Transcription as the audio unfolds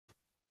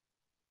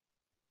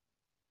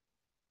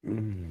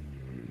Mm.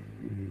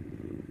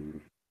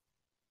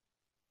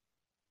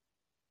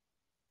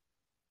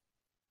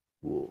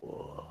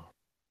 Whoa.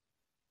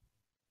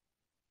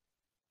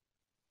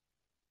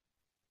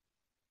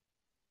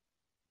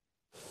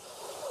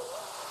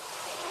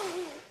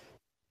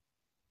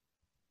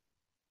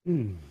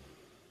 Mm.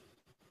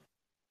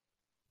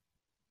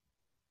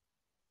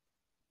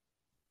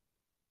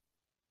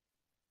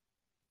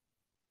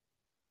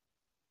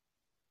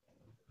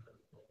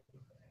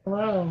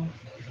 Hello.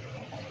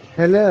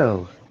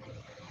 Hello,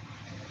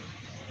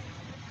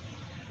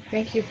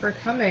 Thank you for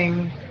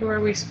coming. Who are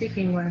we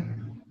speaking with?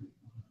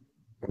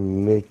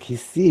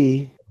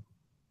 Mekesi.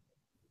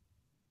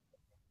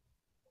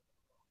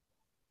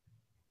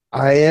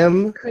 I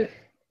am Good.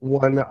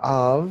 one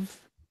of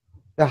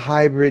the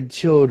hybrid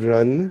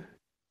children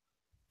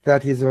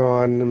that is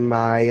on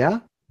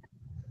Maya.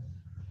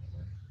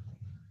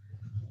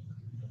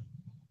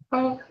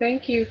 Oh,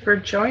 thank you for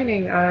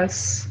joining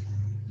us.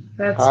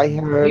 That's I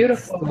heard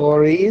beautiful.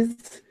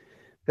 stories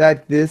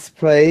that this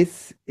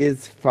place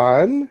is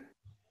fun.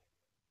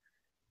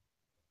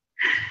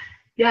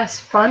 Yes,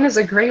 fun is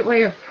a great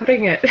way of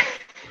putting it.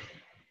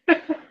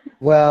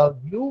 Well,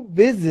 you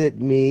visit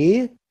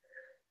me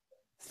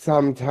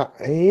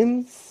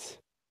sometimes.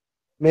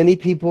 Many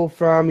people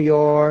from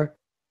your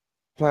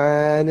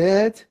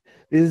planet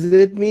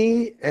visit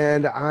me,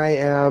 and I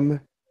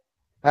am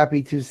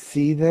happy to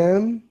see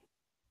them.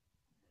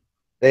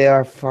 They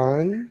are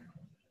fun.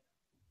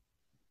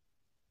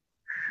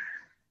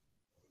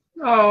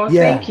 Oh,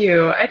 thank Yeah,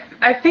 you.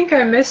 I think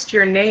I missed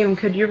your name.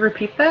 Could you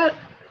repeat that?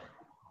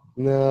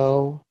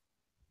 no.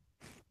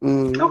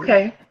 Mm.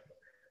 Okay,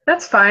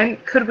 that's fine.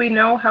 Could we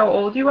know how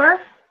old you are?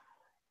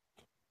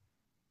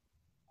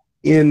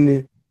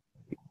 In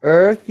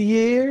Earth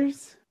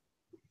years,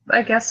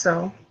 I guess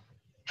so.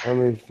 I'm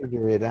gonna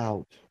figure it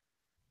out.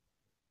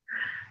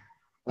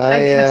 I I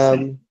guess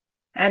am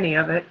any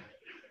of it.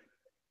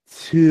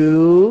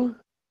 two.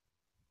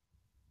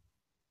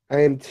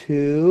 I am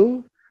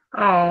two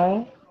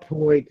Oh,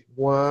 point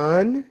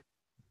one,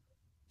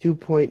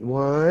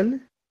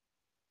 2.1.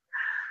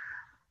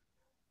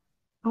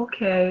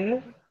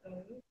 okay.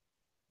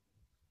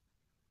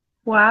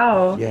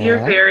 Wow, you're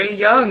Yeah. very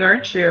young,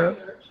 aren't you?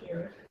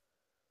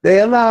 They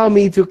allow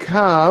me to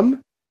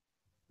come.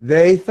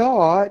 They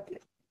thought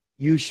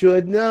you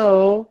should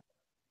know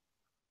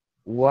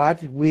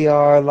what we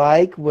are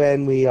like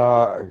when we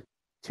are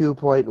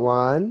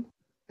 2.1.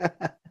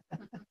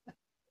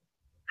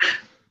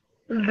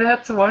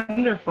 That's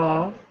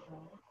wonderful.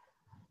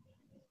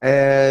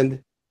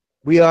 And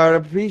we are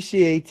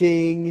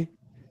appreciating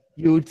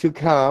you to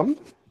come.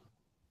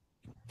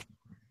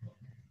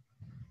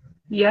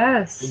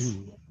 Yes,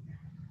 Do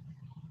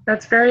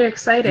that's very you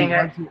exciting.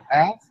 want to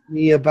ask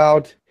me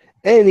about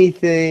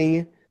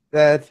anything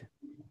that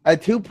a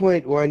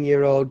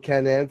 2.1-year-old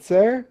can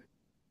answer?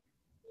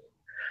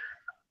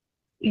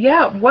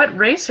 Yeah, what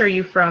race are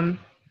you from?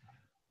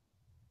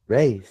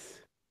 Race.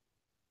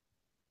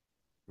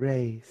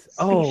 Race.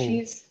 Oh,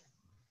 Species?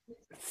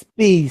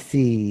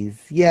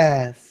 species.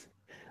 Yes.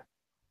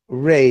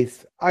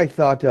 Race. I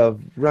thought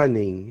of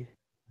running.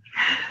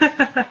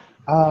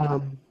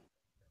 Um,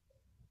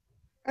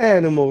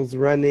 animals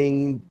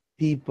running,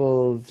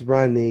 people's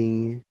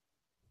running,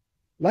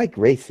 like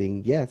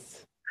racing,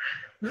 yes.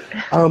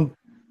 Um,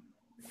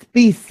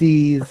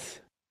 species.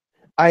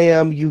 I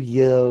am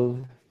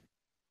Yahyel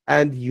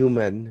and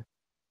human.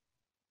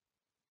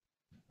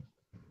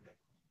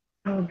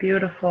 Oh,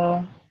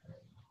 beautiful.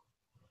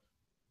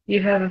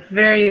 You have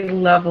very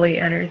lovely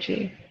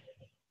energy.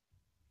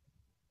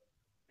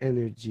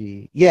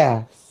 Energy.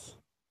 Yes.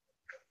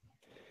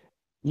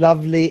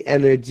 Lovely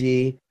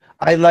energy.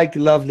 I like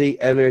lovely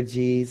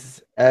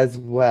energies as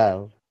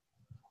well.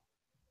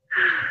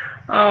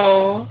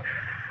 Oh,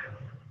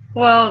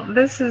 well,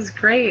 this is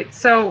great.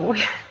 So,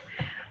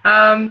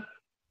 um,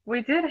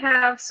 we did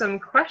have some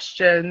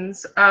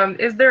questions.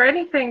 Is there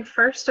anything,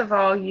 first of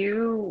all,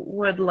 you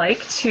would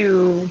like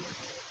to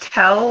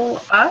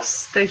tell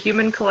us, the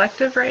human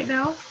collective, right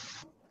now?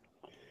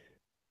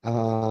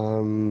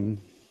 Um,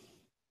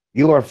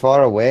 you are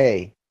far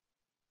away.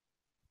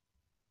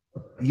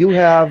 You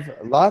have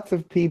lots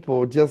of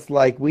people just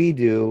like we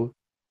do,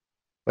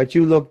 but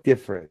you look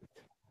different.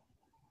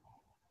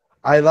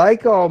 I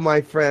like all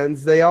my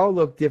friends. They all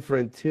look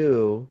different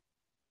too.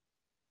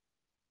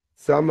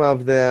 Some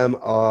of them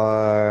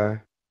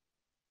are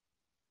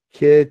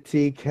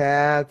kitty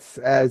cats,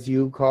 as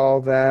you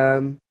call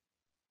them.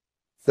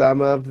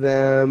 Some of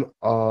them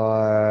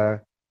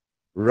are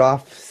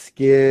rough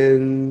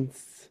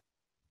skins.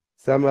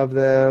 Some of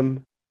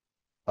them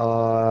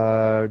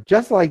are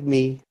just like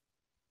me.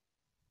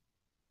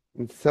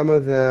 And some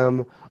of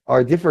them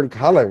are different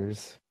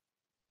colors.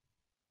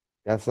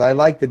 Yes, I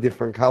like the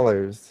different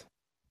colors.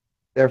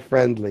 They're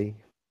friendly.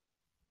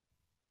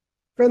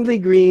 Friendly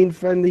green,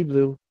 friendly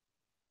blue.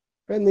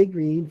 Friendly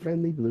green,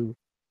 friendly blue.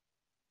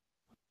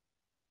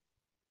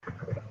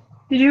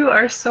 You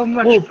are so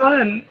much Oh,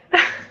 fun.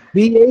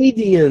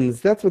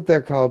 Pleiadians. That's what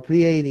they're called.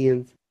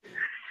 Pleiadians.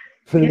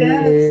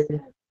 Yes.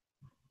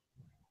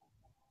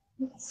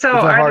 So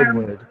It's a are hard there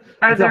word.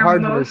 are It's a there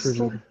hard word for most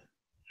me.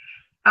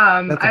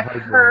 That's a I've hard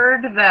word.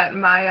 heard that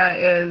Maya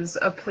is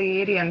a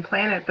Pleiadian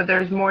planet, but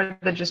there's more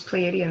than just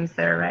Pleiadians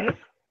there, right?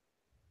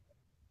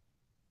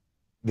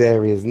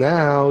 There is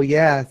now,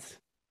 yes.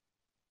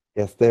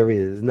 Yes, there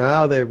is.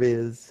 Now there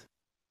is.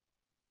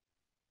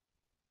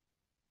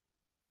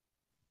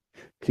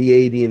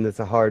 Pleiadian is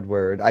a hard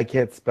word. I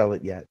can't spell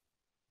it yet.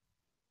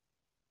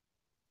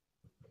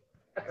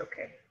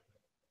 Okay.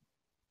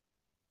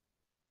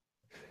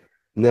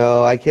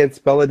 No, I can't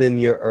spell it in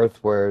your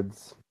Earth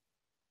words.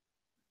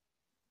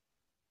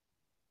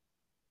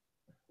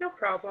 No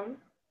problem.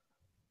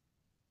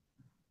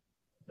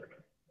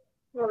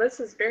 Well, this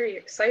is very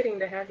exciting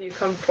to have you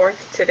come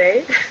forth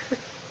today.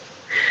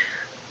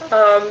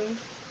 um,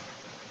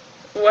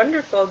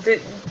 Wonderful.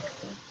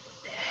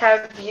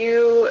 Have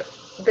you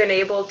been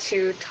able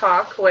to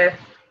talk with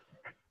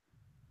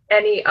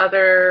any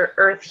other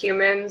Earth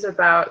humans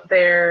about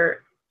their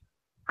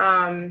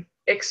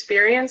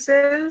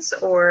experiences,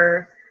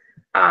 or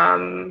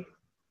I'm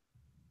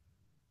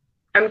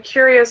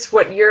curious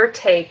what your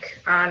take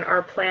on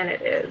our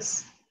planet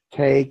is.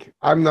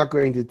 I'm not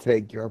going to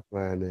take your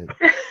planet.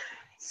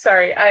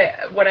 Sorry,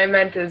 what I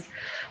meant is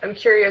I'm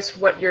curious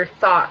what your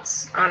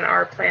thoughts on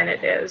our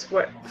planet is.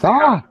 What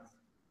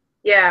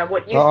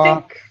you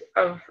think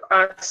of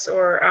us,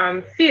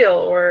 or feel,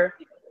 or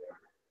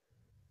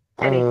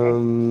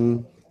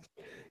anything.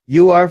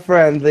 You are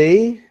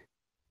friendly.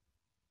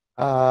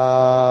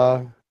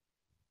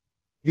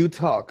 You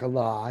talk a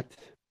lot.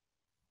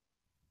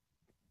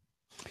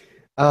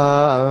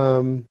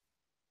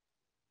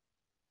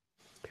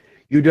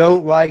 You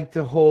don't like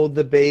to hold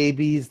the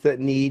babies that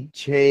need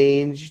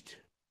changed,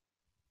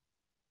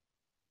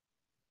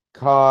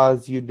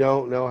 cause you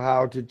don't know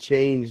how to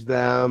change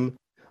them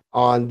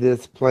on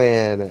this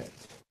planet.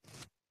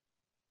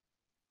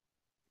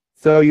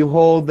 So you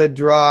hold the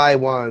dry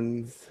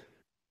ones.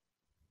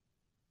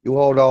 You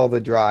hold all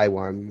the dry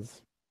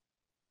ones.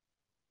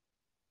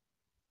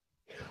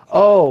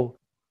 Oh,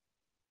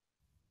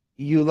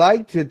 you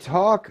like to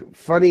talk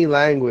funny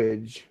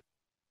language.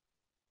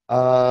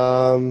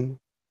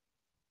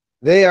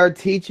 They are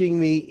teaching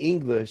me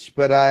English,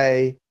 but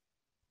I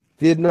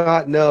did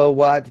not know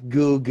what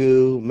goo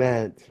goo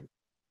meant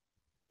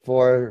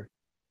for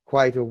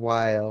quite a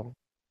while.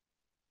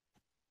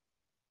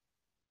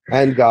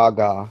 And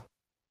gaga.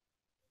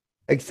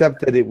 Except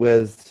that it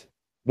was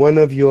one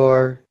of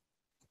your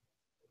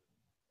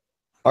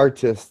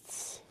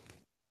artists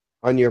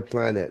on your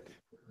planet,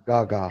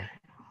 Gaga.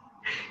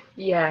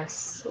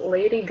 Yes,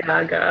 Lady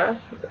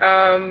Gaga.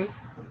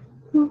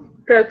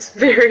 That's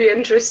very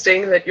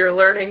interesting that you're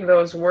learning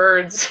those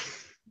words.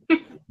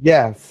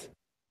 Yes.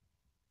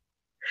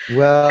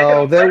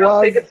 Well, I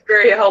don't think it's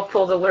very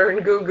helpful to learn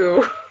Goo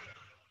Goo.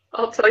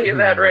 I'll tell you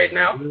that right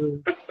now.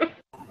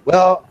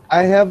 Well,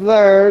 I have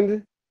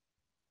learned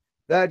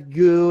that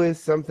goo is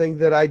something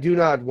that I do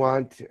not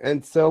want.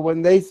 And so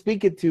when they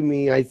speak it to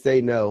me, I say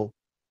no.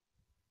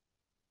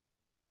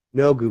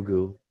 No goo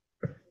goo.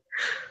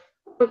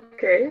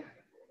 Okay.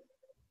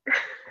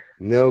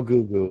 No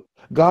goo goo.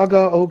 Gaga,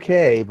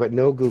 okay, but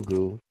no goo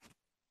goo.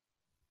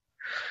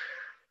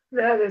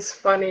 That is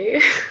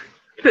funny.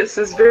 This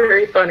is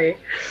very funny.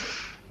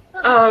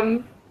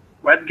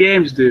 What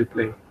games do you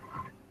play?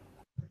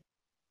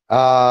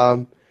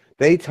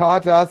 They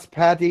taught us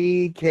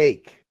patty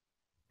cake.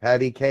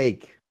 Patty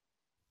cake.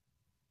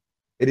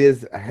 It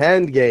is a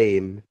hand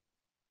game.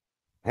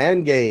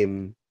 Hand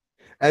game.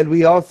 And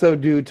we also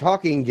do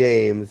talking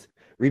games.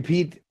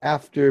 Repeat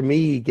after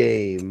me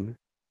game.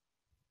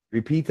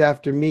 Repeat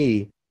after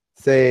me.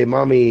 Say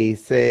mommy,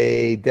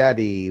 say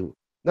daddy.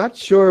 Not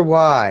sure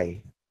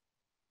why.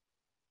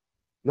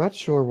 Not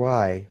sure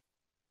why.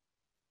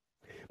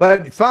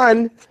 But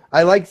fun.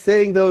 I like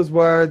saying those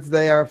words.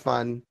 They are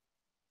fun.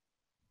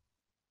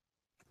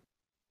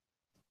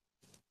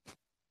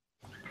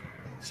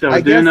 So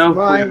I do you guess know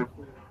who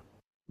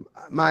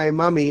my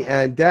mommy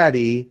and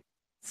daddy,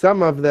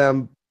 some of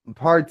them,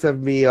 parts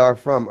of me are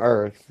from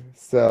Earth.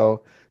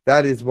 So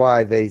that is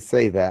why they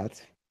say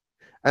that.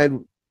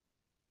 And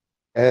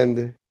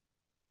and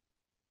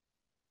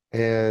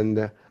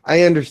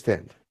I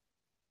understand.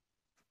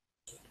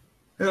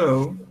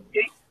 Hello.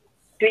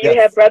 Do you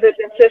Yes. have brothers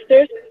and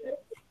sisters?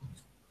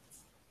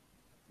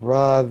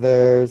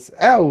 Brothers.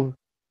 Oh,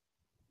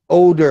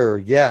 older.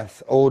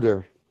 Yes,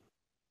 older.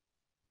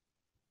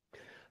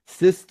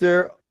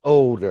 Sister,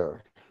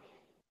 older.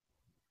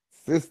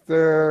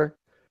 Sister,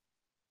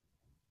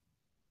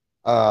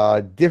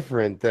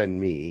 different than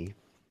me.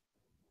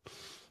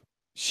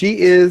 She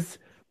is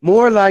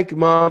more like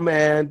mom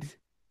and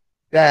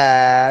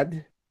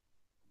dad,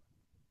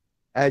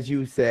 as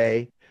you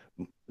say.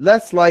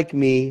 Less like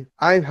me.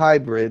 I'm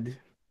hybrid.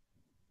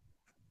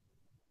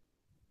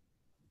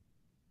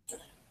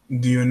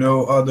 Do you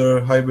know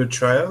other hybrid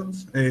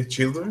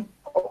children?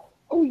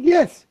 Oh,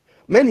 yes.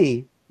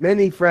 Many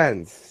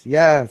friends.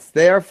 Yes,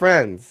 they are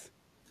friends.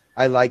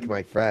 I like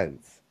my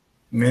friends.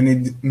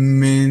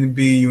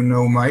 Maybe you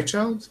know my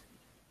child?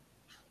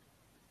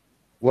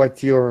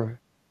 What's your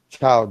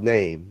child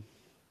name?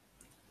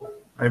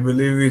 I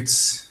believe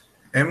it's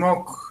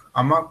Amok.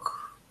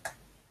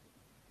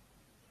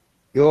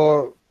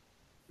 You're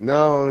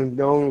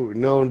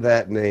no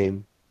that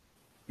name.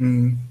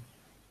 Mm.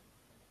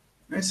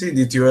 I see.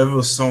 Did you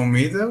ever saw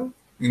me though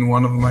in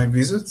one of my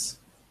visits?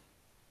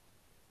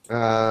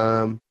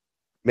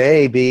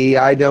 Maybe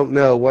I don't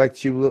know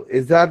what you look.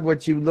 Is that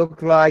what you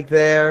look like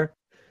there?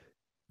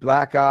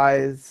 Black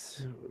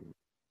eyes.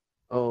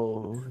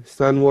 Oh,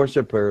 sun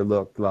worshiper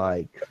looked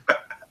like.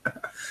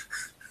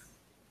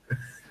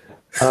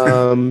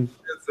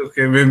 That's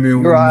okay. Maybe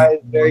Your we'll eyes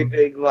meet. very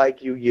big like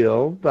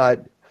Yahyel,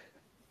 but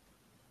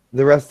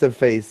the rest of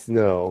face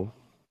no.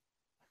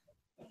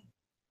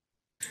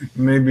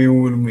 Maybe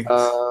we'll meet.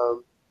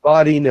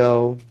 Body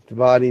no.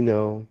 Body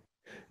no.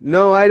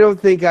 No, I don't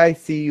think I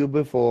see you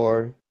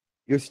before.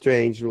 You're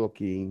strange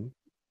looking.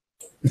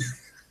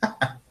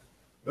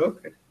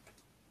 Okay.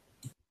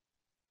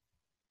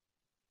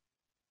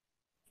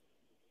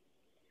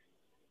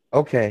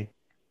 Okay.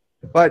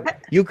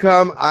 But you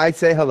come, I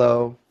say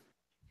hello.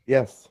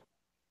 Yes.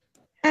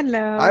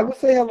 Hello. I will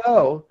say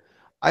hello.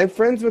 I'm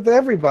friends with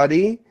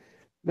everybody.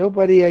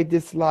 Nobody I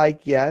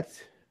dislike yet.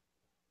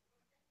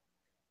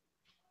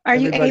 Are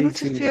you Everybody able to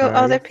seems feel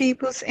other nice.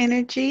 people's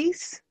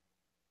energies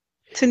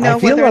to I know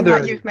feel whether or other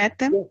not you've met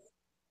them?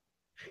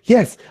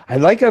 Yes, I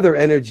like other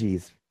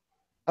energies.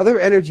 Other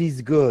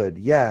energies good.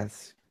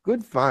 Yes.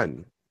 Good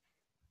fun.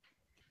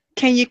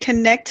 Can you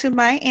connect to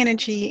my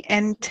energy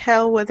and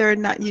tell whether or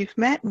not you've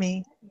met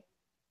me?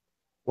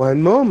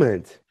 One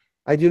moment.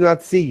 I do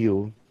not see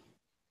you.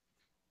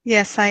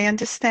 Yes, I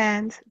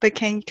understand. But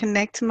can you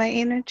connect to my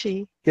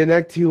energy?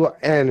 Connect to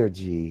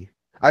energy.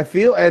 I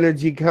feel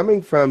energy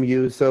coming from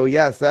you, so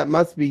yes, that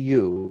must be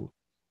you.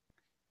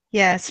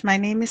 Yes, my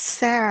name is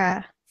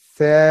Sarah.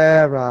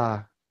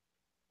 Sarah.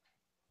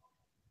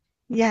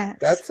 Yes.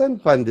 That's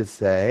fun to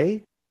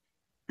say.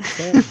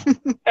 Sarah.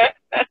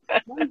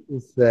 Fun to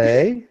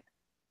say.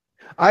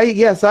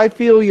 Yes, I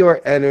feel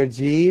your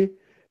energy.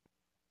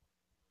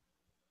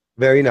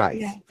 Very nice.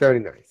 Yeah. Very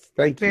nice.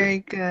 Thank you. Very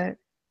good.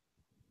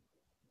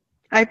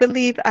 I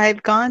believe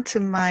I've gone to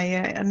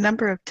Maya a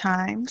number of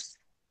times.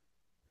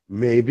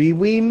 Maybe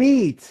we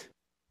meet.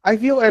 I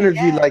feel energy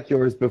Yeah. like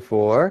yours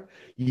before.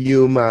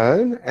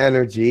 Human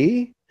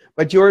energy.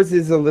 But yours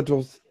is a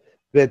little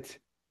bit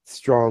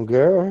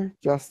stronger.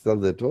 Just a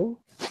little.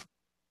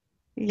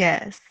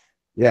 Yes.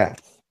 Yes.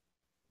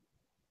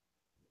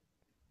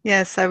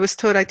 Yes, I was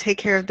told I take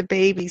care of the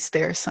babies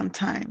there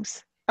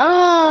sometimes.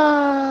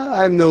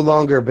 I'm no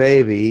longer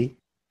baby.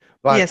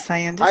 But Yes, I I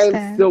am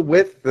understand. still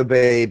with the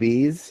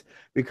babies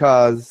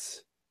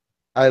because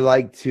I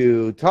like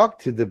to talk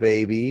to the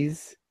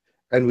babies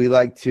and we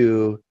like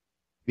to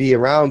be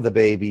around the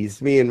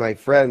babies. Me and my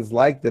friends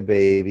like the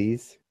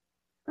babies.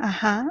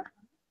 Uh-huh.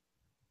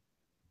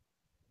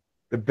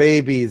 The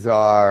babies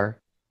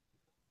are,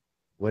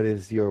 what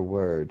is your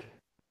word?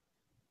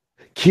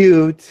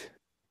 Cute.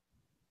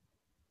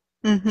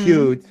 Mm-hmm.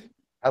 Cute.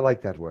 I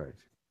like that word.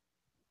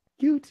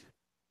 Cute.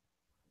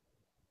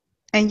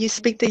 And you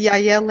speak the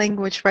Yahyel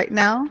language right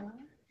now?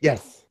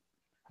 Yes.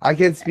 I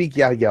can speak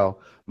Yahyel.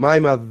 My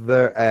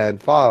mother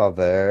and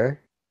father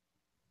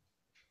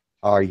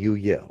are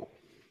Yahyel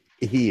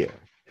here.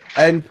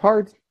 And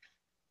part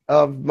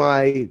of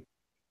my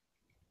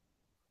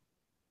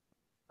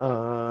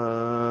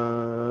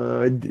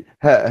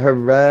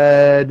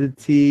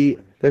heredity,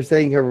 they're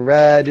saying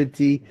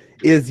heredity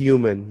is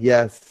human.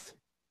 Yes.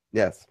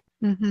 Yes.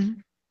 Mm-hmm.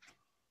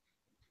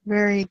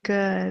 Very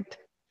good.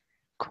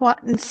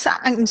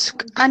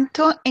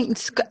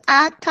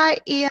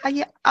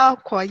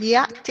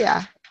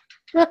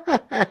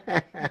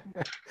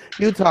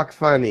 You talk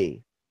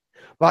funny.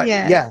 But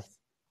yes,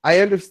 I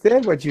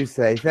understand what you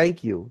say.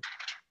 Thank you.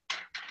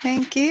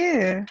 Thank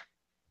you.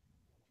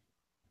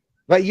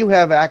 But you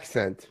have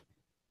accent.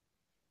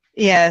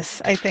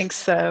 Yes, I think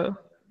so.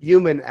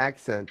 Human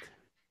accent.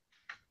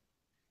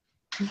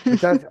 But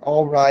that's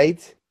all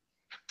right.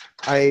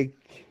 I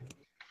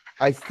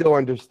still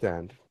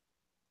understand.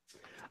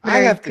 I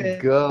Very have to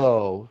good.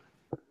 go.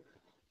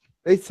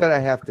 They said I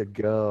have to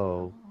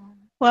go.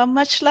 Well,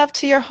 much love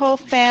to your whole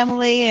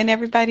family and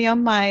everybody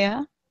on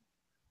Maya.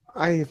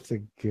 I have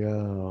to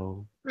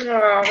go.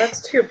 Oh,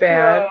 that's too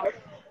bad. Well,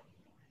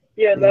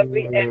 your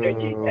lovely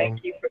energy. No.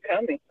 Thank you for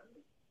coming.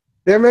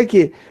 They're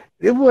making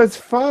it was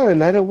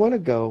fun. I don't want to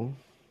go.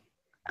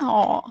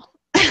 Oh.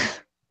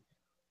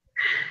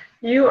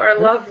 You are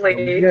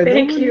lovely. Yeah,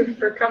 Thank you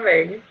for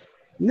coming.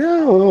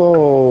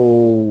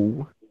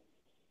 No.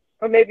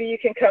 Or maybe you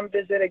can come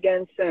visit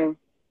again soon.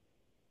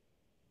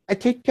 I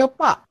take your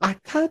back. I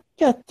can't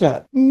get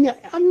that.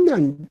 I'm not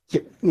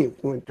getting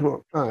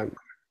to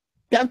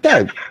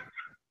that.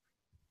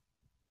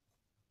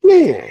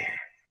 Yeah.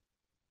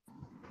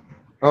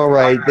 All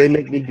right, they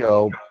make me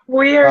go.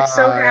 We are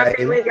so Bye.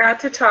 happy we got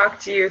to talk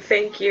to you.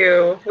 Thank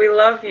you. We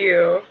love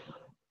you.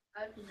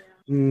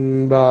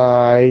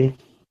 Bye.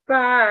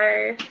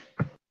 Bye.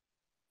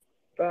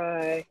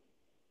 Bye.